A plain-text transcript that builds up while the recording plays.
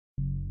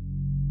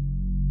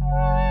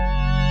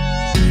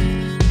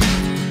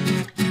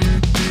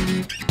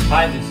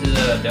Hi, this is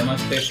a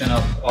demonstration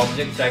of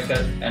object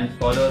tracker and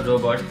follow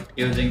robot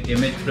using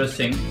image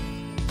processing.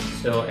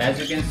 So as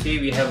you can see,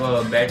 we have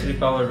a battery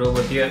powered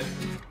robot here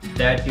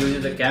that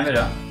uses a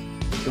camera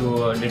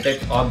to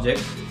detect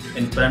objects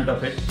in front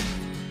of it,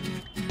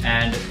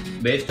 and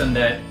based on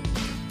that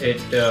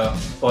it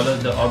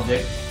follows the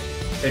object.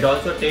 It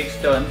also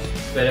takes turns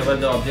wherever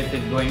the object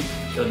is going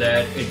so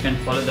that it can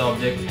follow the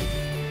object.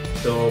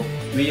 So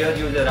we here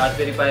use a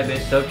Raspberry Pi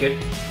based circuit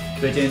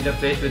which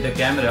interface with the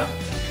camera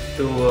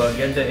to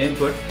get the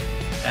input,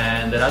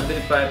 and the Raspberry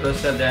Pi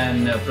processor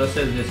then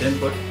process this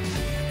input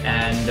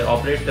and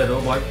operate the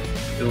robot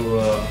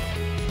to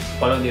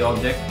follow the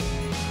object.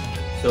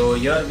 So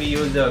here we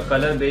use a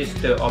color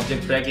based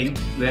object tracking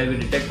where we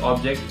detect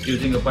objects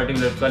using a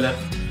particular color,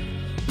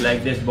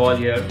 like this ball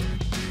here.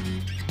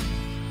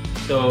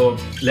 So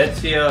let's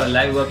see a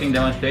live working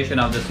demonstration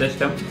of the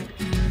system.